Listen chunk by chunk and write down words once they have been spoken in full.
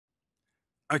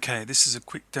Okay, this is a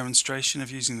quick demonstration of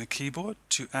using the keyboard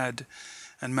to add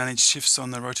and manage shifts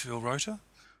on the Rotaville Rota.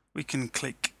 We can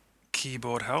click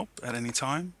Keyboard Help at any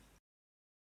time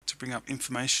to bring up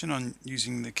information on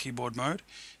using the keyboard mode.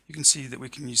 You can see that we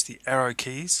can use the arrow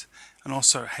keys and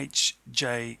also H,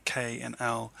 J, K and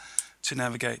L to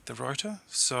navigate the Rota.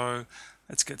 So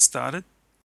let's get started.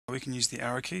 We can use the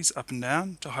arrow keys up and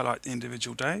down to highlight the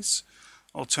individual days.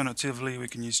 Alternatively, we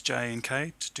can use J and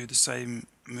K to do the same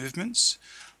movements.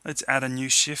 Let's add a new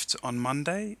shift on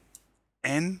Monday.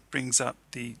 N brings up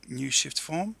the new shift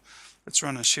form. Let's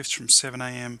run a shift from 7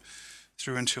 AM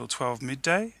through until 12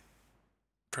 midday.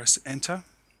 Press enter.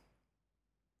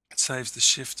 It saves the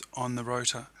shift on the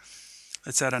Rota.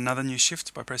 Let's add another new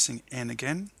shift by pressing N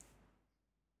again.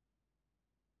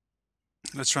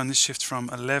 Let's run this shift from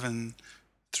 11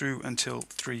 through until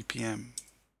 3 PM.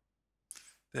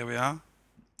 There we are.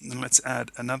 And let's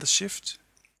add another shift,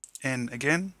 N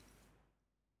again.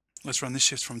 Let's run this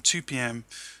shift from 2 PM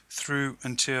through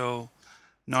until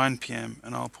 9 PM,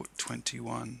 and I'll put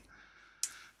 21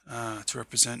 to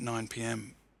represent 9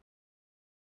 PM.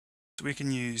 So we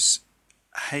can use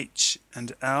H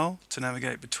and L to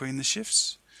navigate between the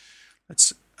shifts.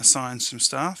 Let's assign some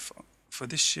staff for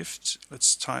this shift.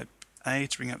 Let's type A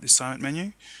to bring up the assignment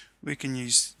menu. We can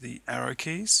use the arrow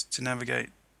keys to navigate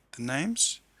the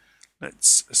names.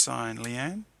 Let's assign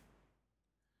Leanne,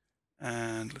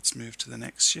 and let's move to the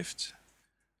next shift.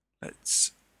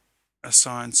 Let's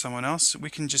assign someone else.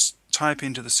 We can just type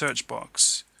into the search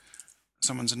box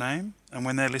someone's name, and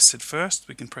when they're listed first,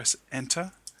 we can press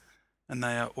enter, and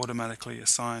they are automatically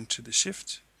assigned to the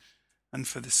shift. And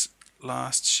for this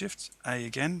last shift, A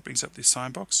again brings up the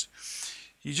assign box.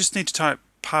 You just need to type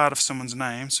part of someone's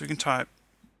name, so we can type,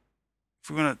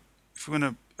 if we want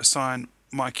to assign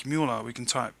Mike Mueller, we can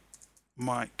type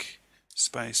Mike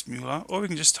space Mueller, or we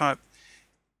can just type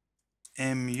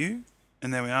MU,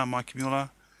 and there we are, Mike Mueller,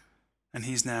 and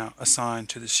he's now assigned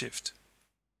to the shift.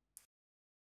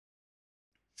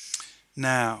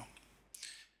 Now,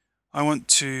 I want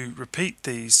to repeat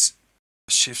these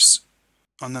shifts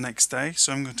on the next day,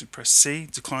 so I'm going to press C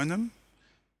to clone them,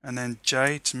 and then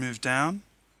J to move down,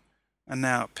 and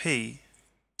now P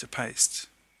to paste.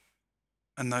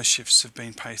 And those shifts have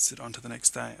been pasted onto the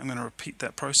next day. I'm going to repeat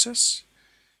that process.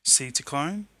 C to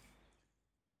clone,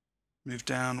 move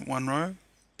down one row,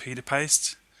 P to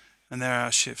paste, and there are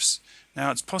our shifts.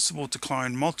 Now it's possible to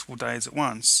clone multiple days at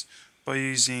once by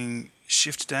using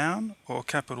Shift down or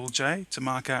capital J to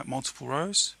mark out multiple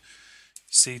rows.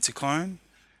 C to clone.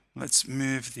 Let's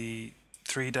move the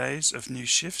 3 days of new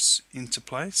shifts into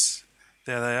place.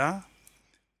 There they are.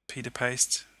 P to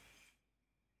paste,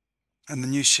 and the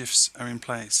new shifts are in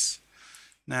place.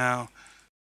 Now,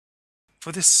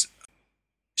 for this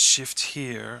shift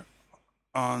here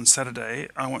on Saturday,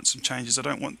 I want some changes. I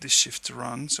don't want this shift to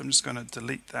run, so I'm just going to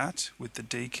delete that with the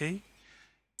D key.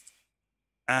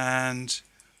 And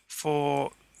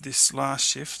for this last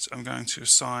shift, I'm going to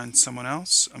assign someone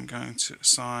else. I'm going to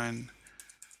assign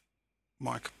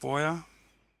Mike Boyer,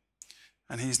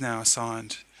 and he's now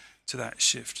assigned to that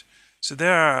shift. So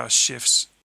there are our shifts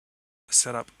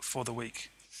set up for the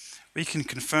week. We can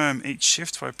confirm each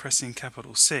shift by pressing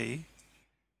capital C,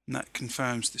 and that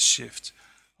confirms the shift.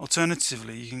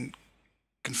 Alternatively, you can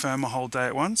confirm a whole day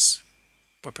at once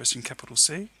by pressing capital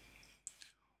C,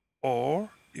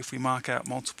 or if we mark out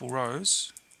multiple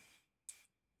rows,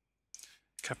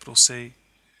 capital C,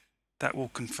 that will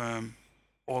confirm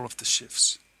all of the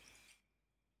shifts.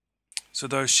 So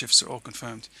those shifts are all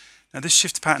confirmed. Now this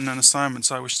shift pattern and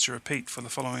assignments I wish to repeat for the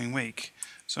following week.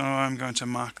 So I'm going to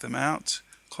mark them out,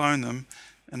 clone them,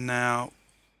 and now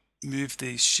move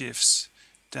these shifts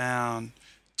down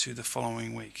to the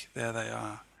following week. There they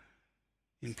are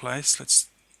in place. Let's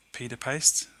P to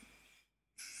paste.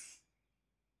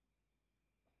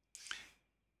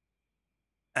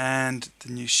 And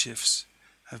the new shifts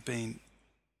have been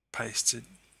pasted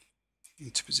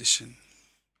into position,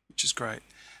 which is great.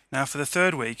 Now for the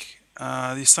third week,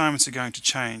 the assignments are going to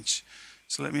change.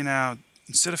 So let me now,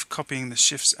 instead of copying the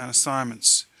shifts and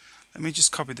assignments, let me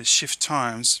just copy the shift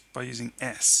times by using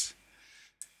S.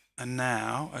 And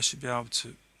now I should be able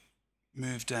to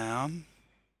move down.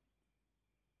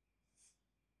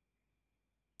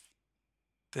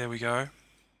 There we go.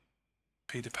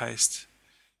 P to paste.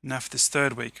 Now for this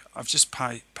third week, I've just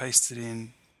pasted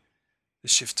in the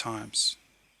shift times.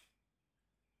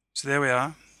 So there we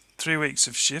are, 3 weeks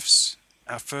of shifts.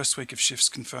 Our first week of shifts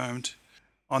confirmed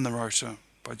on the Rota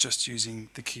by just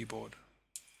using the keyboard.